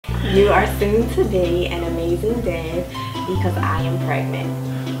You are soon to be an amazing dad because I am pregnant.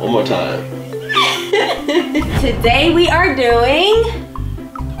 One more time. Today we are doing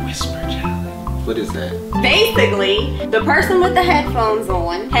The Whisper Challenge. What is that? basically the person with the headphones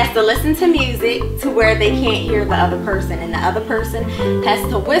on has to listen to music to where they can't hear the other person, and the other person has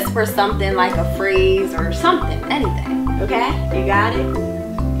to whisper something like a phrase or something, anything. Okay? You got it?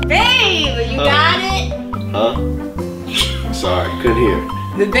 Babe, you got it? Huh? Sorry, couldn't hear.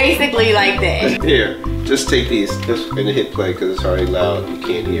 It's basically like that. Here, just take these and hit play because it's already loud. You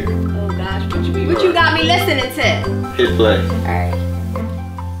can't hear. Oh gosh, what you got me listening to? Hit play. Alright.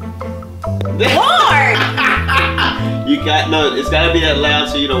 Lord! You got, no, it's gotta be that loud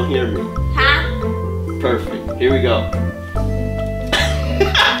so you don't hear me. Huh? Perfect. Here we go.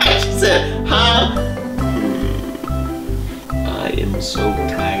 She said, huh? I am so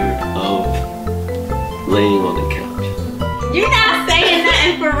tired of laying on the couch. You're not saying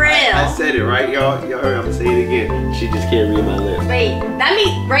nothing for real. I said it, right, y'all? Y'all heard I'm saying it again. She just can't read my lips. Wait, let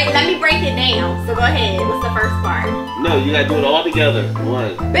me break it down. So go ahead. What's the first part? No, you gotta do it all together.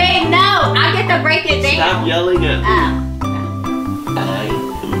 One. Babe, no, I get to break it down. Stop yelling at me. Oh. I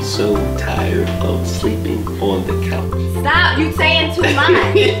am so tired of sleeping on the couch. Stop, you saying too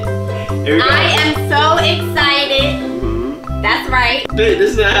much. Here we go. I am so excited. That's right. Dude,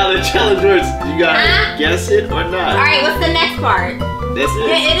 this is not how the challenge works. You gotta guess it or not. Alright, what's the next part? That's it.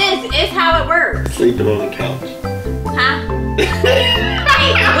 Yeah, it is. It's how it works. Sleeping on the couch. Huh?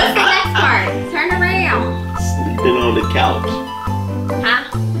 Hey, what's the next part? Turn around. Sleeping on the couch. Huh?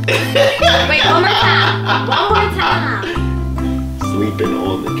 Wait, one more time. One more time. Sleeping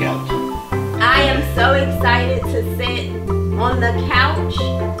on the couch. I am so excited to sit on the couch.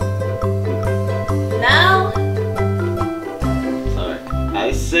 No? Sorry.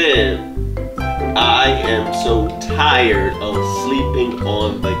 I said I am so tired of sleeping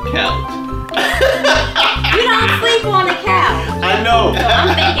on the couch. You don't sleep on the couch. I know. So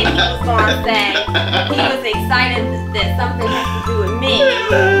I'm thinking he was going to say he was excited that something has to do with me.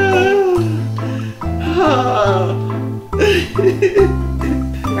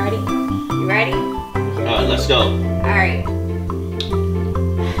 You ready? You ready? Alright, let's go. Alright.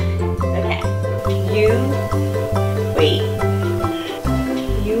 Okay.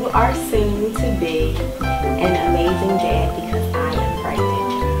 You are soon to be an amazing dad because I am pregnant.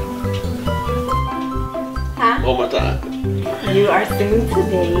 Huh? One more time. You are soon to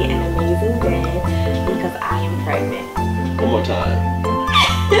be an amazing dad because I am pregnant. One more time.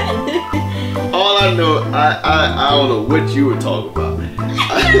 All I know, I don't know what you were talking about.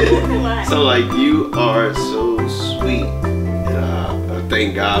 What? So like, you are so sweet. And I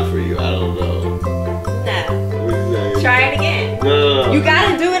thank God for you. I don't know. No. What you say? Try it again. No. You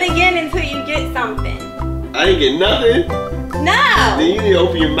gotta do it again until you get something. I didn't get nothing. No. Then you need to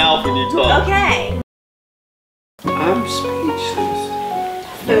open your mouth when you talk. Okay. I'm speechless.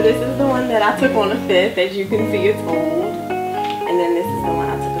 So this is the one that I took on the 5th. As you can see, it's old. And then this is the one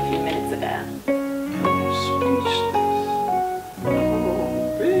I took a few minutes ago. I'm speechless.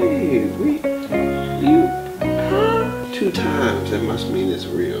 Oh, babe, you, huh? 2 times. That must mean it's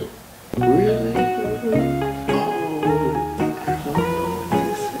real. Really? Oh, I don't know what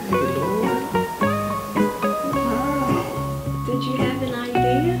to say, Lord. Wow. Did you have an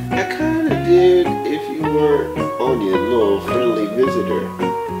idea? I kind of did if you weren't on your little friendly visitor,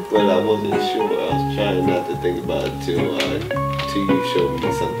 but I wasn't sure. I was trying not to think about it till you showed me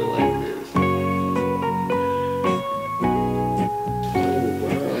something like this. Oh,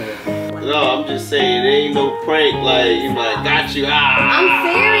 wow. No, I'm just saying, it ain't no prank like, you like, got you, ah! I'm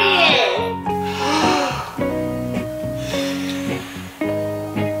serious.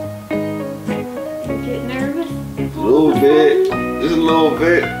 You get nervous? A little bit, just a little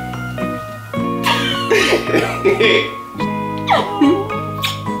bit.